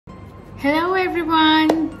Hello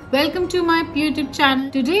everyone, welcome to my YouTube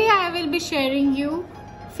channel. Today I will be sharing you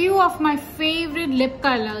few of my favorite lip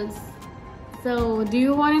colors. So do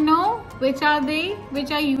you want to know which are they,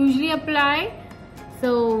 which I usually apply?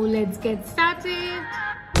 So let's get started.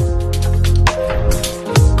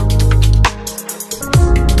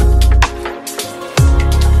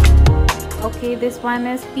 Okay, this one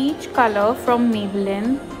is peach color from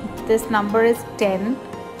Maybelline. This number is 10.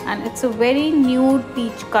 And it's a very nude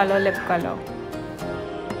peach color lip color.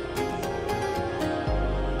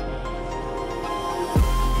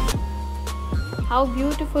 How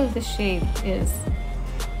beautiful the shade is.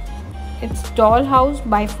 It's Dollhouse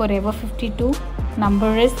by Forever 52.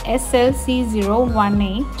 Number is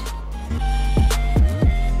SLC018.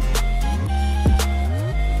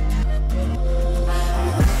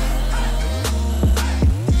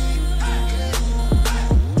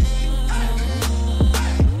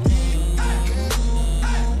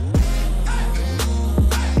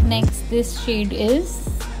 Next, this shade is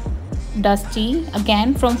Dusty,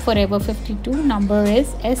 again from Forever 52. Number is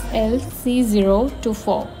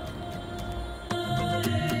SLC024.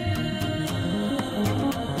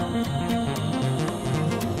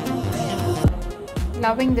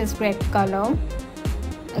 Loving this red color,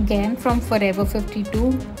 again from Forever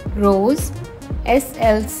 52. Rose,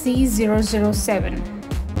 SLC007.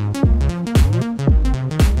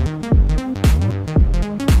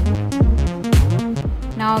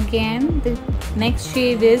 Now again, the next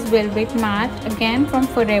shade is Velvet Matte, again from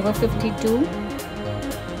Forever 52.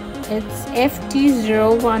 It's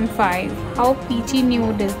FT015. How peachy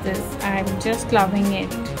nude is this? I'm just loving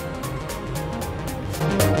it.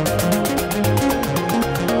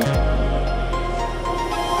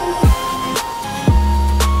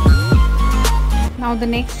 Now the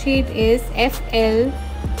next shade is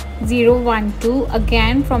FL012,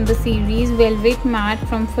 again from the series Velvet Matte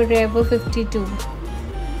from Forever 52.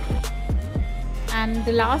 And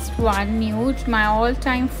the last one, Nude, my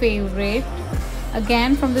all-time favorite,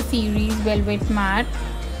 again from the series Velvet Matte.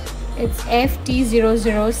 It's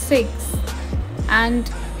FT006.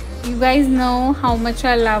 And you guys know how much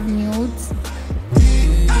I love nudes.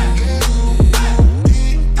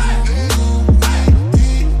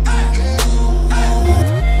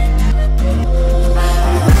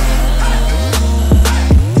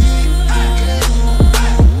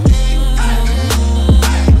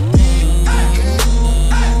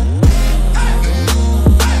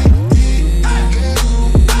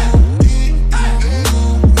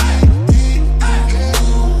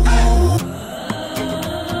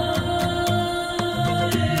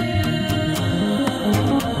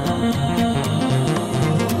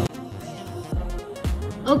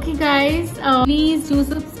 Okay guys, please do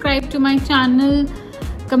subscribe to my channel,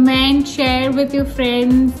 comment, share with your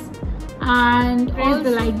friends, and press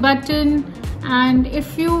the like button. And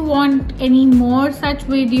if you want any more such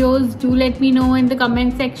videos, do let me know in the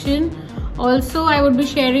comment section. Also, I would be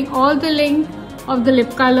sharing all the link of the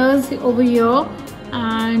lip colors over here.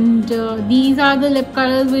 And these are the lip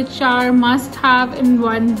colors which are must have in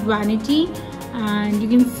one's vanity. And you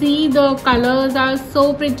can see the colors are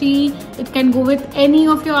so pretty. It can go with any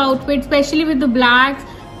of your outfits, especially with the blacks.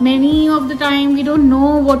 Many of the time we don't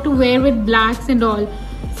know what to wear with blacks and all.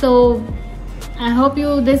 So I hope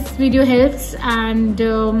this video helps, and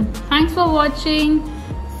thanks for watching.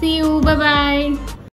 See you. Bye bye.